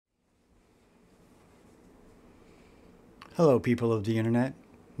Hello, people of the internet.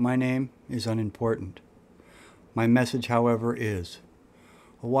 My name is unimportant. My message, however, is.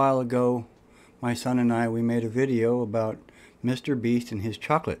 A while ago, my son and we made a video about MrBeast and his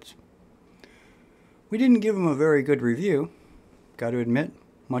chocolates. We didn't give him a very good review. Got to admit,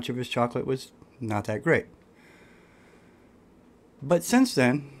 much of his chocolate was not that great. But since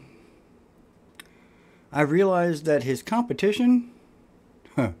then, I've realized that his competition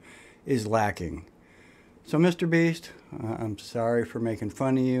is lacking. So MrBeast, I'm sorry for making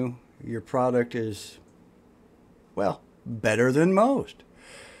fun of you. Your product is, well, better than most.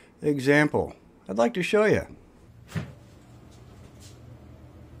 Example, I'd like to show you.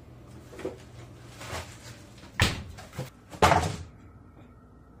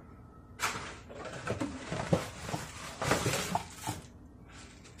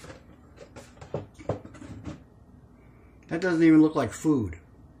 That doesn't even look like food.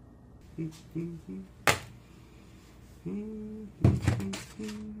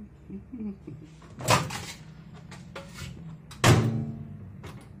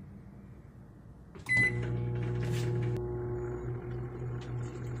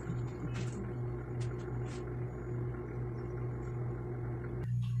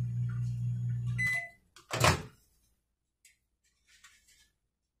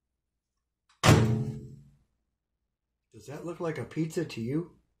 Does that look like a pizza to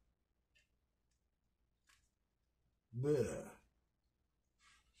you? Blech.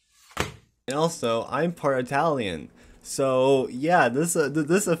 And also, I'm part Italian, so yeah, this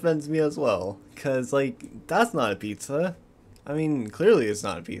offends me as well. Cause like that's not a pizza. I mean, clearly it's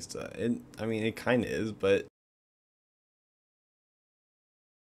not a pizza. It kind of is, but.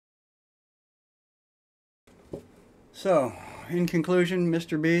 So, in conclusion,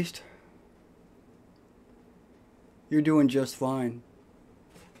 MrBeast, you're doing just fine.